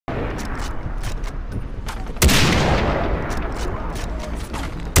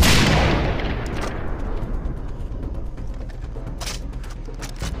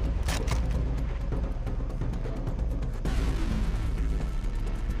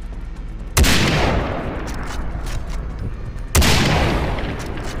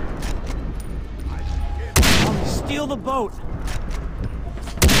the boat!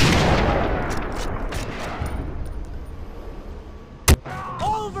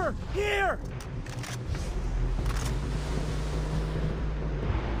 Over! Here!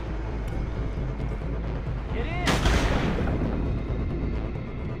 Get in!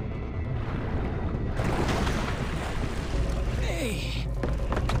 Hey!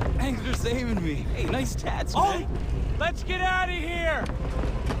 Thanks for saving me. Hey, nice tats, Oh! man. Let's get out of here!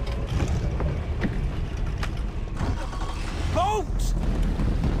 Boat!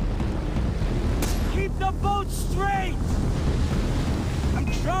 Keep the boat straight! I'm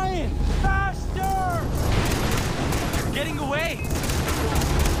trying! Faster! You're getting away!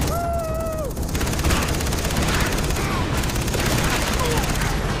 Woo!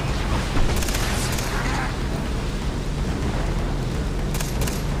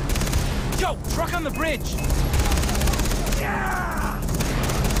 Yo, truck on the bridge! Yeah!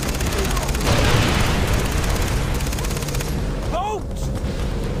 Boat!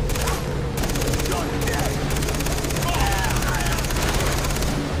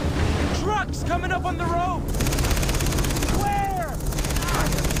 Trucks coming up on the road! Where?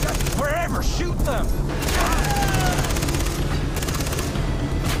 Wherever, shoot them!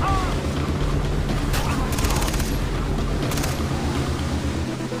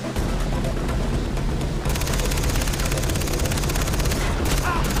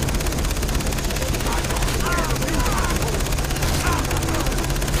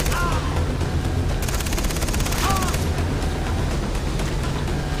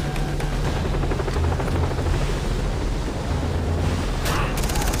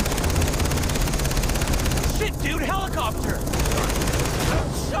 Shit, dude, helicopter!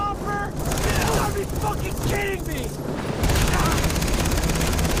 Chopper! You gotta be fucking kidding me!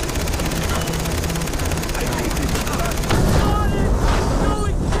 On it!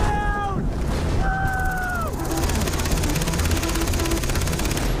 Going down!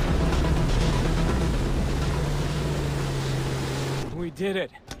 No! We did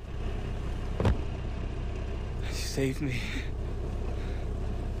it. You saved me.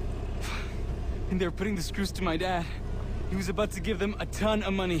 And they were putting the screws to my dad. He was about to give them a ton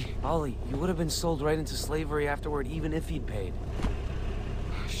of money. Ollie, you would have been sold right into slavery afterward, even if he'd paid.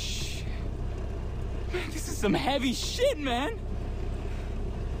 Oh, shit. Man, this is some heavy shit, man!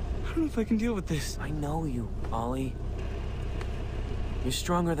 I don't know if I can deal with this. I know you, Ollie. You're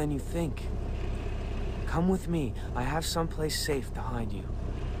stronger than you think. Come with me. I have someplace safe to hide you.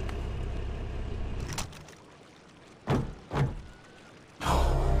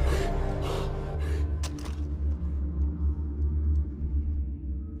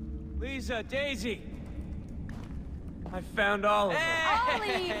 Lisa, Daisy! I found all of them.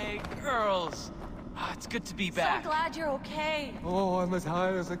 Hey, girls! Ah, it's good to be back. So glad you're okay. Oh, I'm as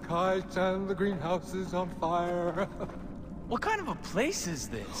high as a kite and the greenhouse is on fire. What kind of a place is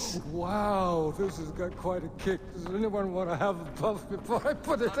this? Wow, this has got quite a kick. Does anyone want to have a puff before I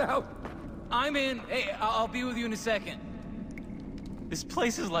put it out? I'm in. Hey, I'll be with you in a second. This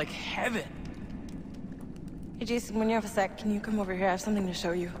place is like heaven. Hey, Jason, when you have a sec, can you come over here? I have something to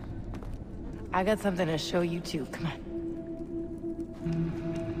show you. I got something to show you, too. Come on.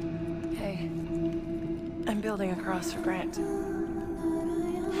 Hey. I'm building a cross for Grant.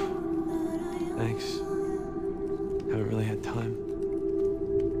 Thanks. Haven't really had time.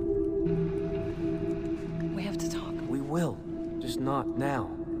 We have to talk. We will. Just not now.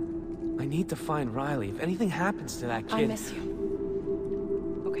 I need to find Riley. If anything happens to that kid... I miss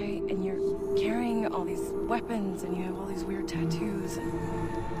you. Okay? And you're carrying all these weapons, and you have all these weird tattoos, and...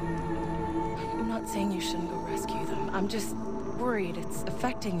 I'm not saying you shouldn't go rescue them. I'm just worried it's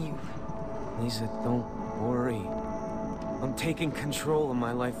affecting you. Lisa, don't worry. I'm taking control of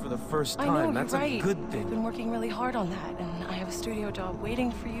my life for the first time. I know, That's you're right. a good I've thing. been working really hard on that, and I have a studio job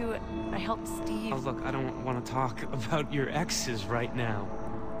waiting for you. I helped Steve. Oh, look, I don't want to talk about your exes right now.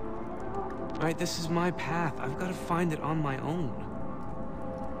 All right, this is my path. I've got to find it on my own.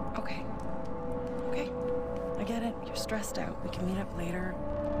 Okay. Okay. I get it. You're stressed out. We can meet up later.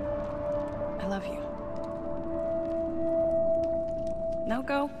 I love you. Now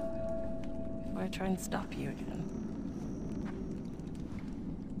go. Before I try and stop you again.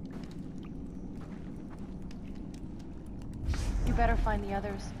 You better find the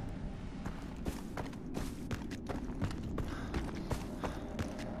others.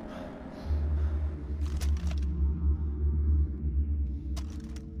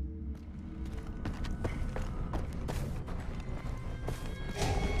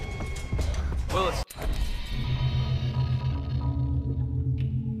 Willis.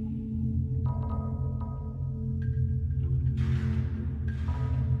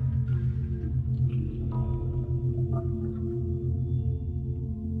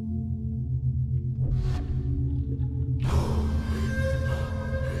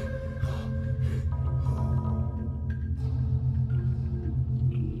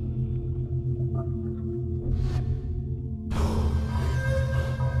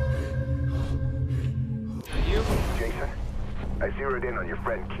 in on your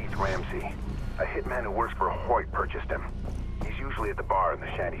friend Keith Ramsey. A hitman who works for Hoyt purchased him. He's usually at the bar in the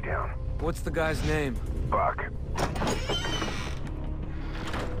shantytown. What's the guy's name? Buck.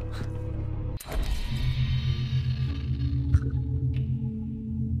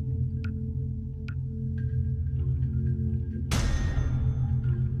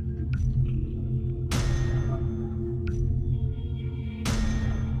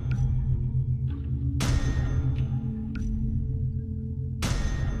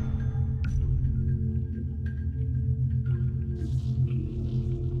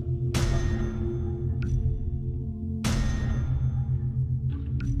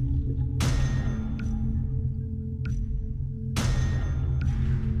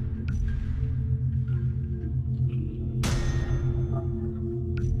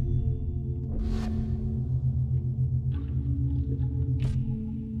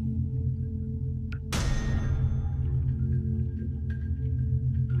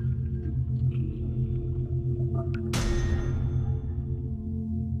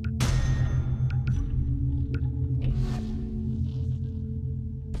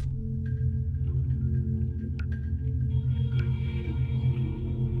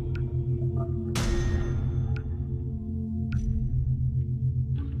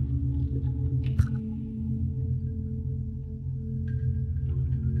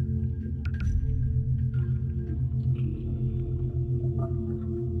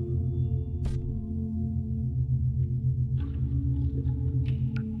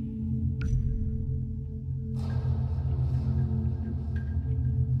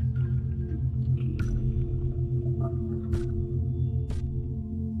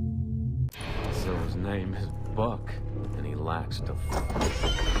 His name is Buck, and he lacks the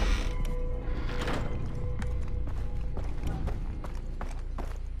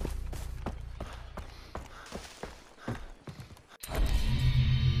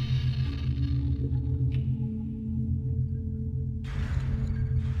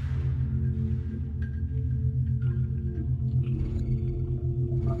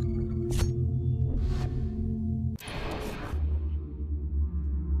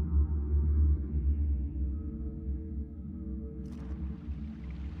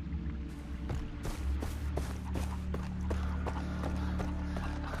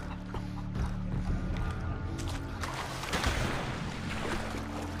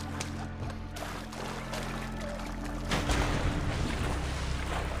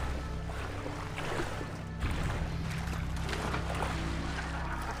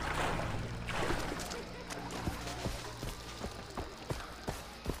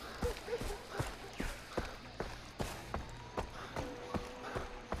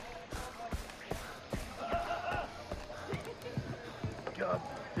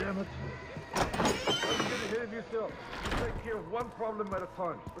Damn it. Don't get ahead of yourself. You take care of one problem at a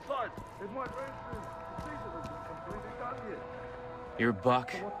time. Besides, it might rain soon. The season isn't completely done yet. You're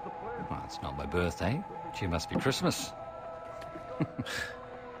Buck? So what's the plan? Well, it's not my birthday. It must be Christmas.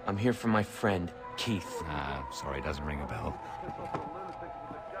 I'm here for my friend, Keith. Ah, sorry, it doesn't ring a bell.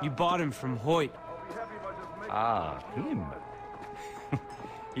 You bought him from Hoyt. Ah, him.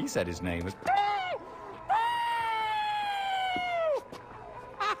 He said his name was...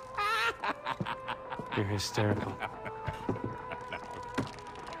 You're hysterical.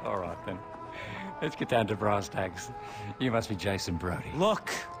 All right, then. Let's get down to brass tacks. You must be Jason Brody.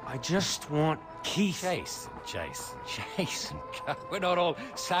 Look, I just want Keith. Jason. We're not all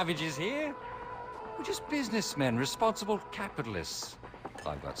savages here. We're just businessmen, responsible capitalists.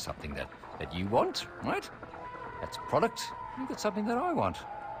 I've got something that you want, right? That's a product. You've got something that I want.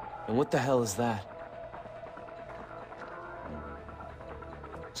 And what the hell is that?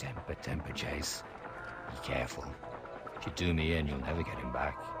 Temper, Jace. Be careful. If you do me in, you'll never get him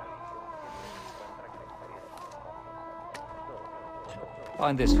back.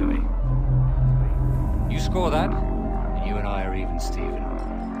 Find this for me. You score that, and you and I are even, Stephen.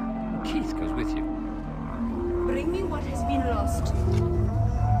 Keith goes with you. Bring me what has been lost.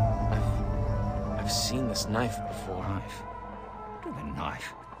 I've seen this knife before. Knife? What do you mean,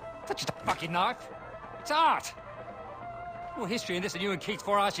 knife? That's just a fucking knife. It's art. More history in this than you and Keith's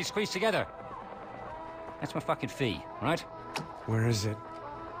four arches squeezed together. That's my fucking fee, right? Where is it?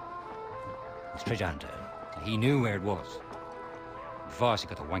 It's treasure hunter. He knew where it was. Advice, he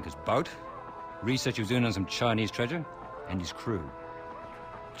got the wanker's boat. Research he was doing on some Chinese treasure. And his crew.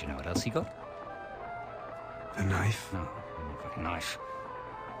 Do you know what else he got? The knife? No, not fucking knife.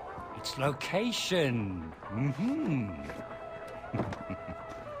 It's location.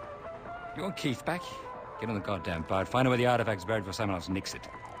 You want Keith back? Get on the goddamn boat. Find out where the artifact's buried before someone else nicks it.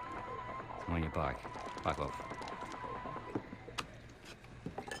 I'm on your bike. Bike off.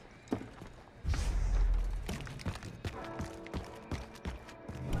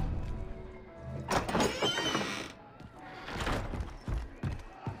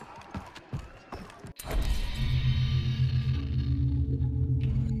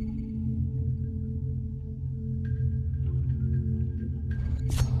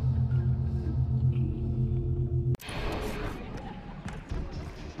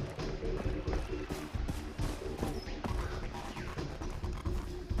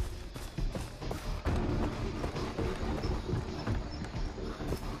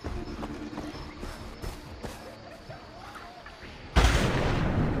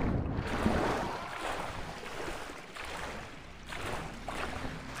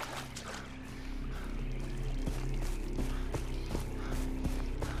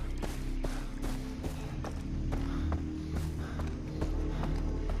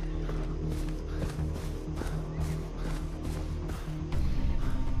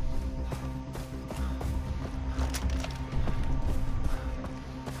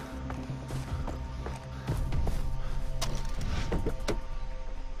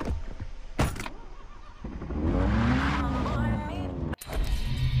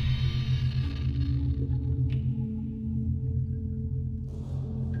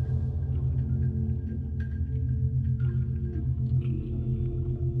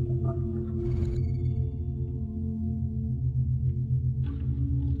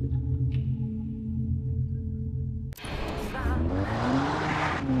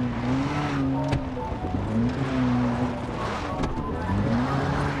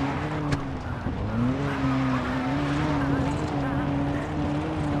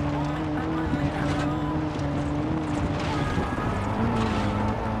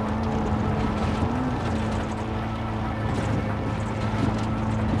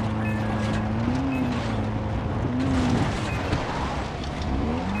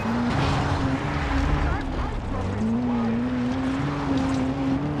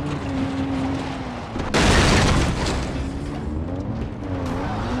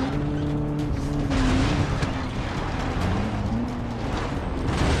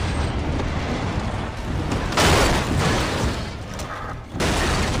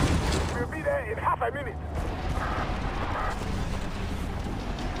 half a minute.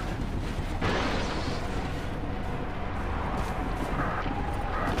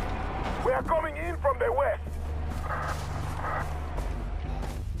 We are coming in from the west.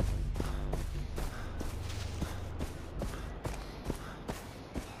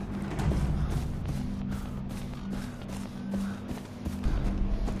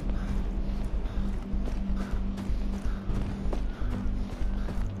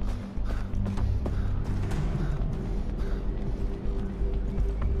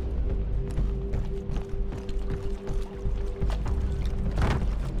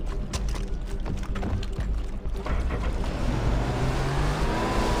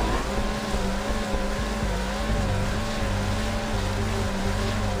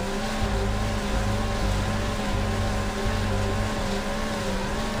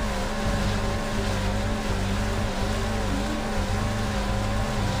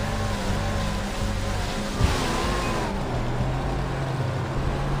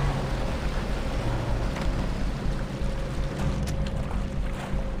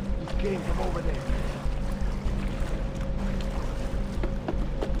 Came from over there.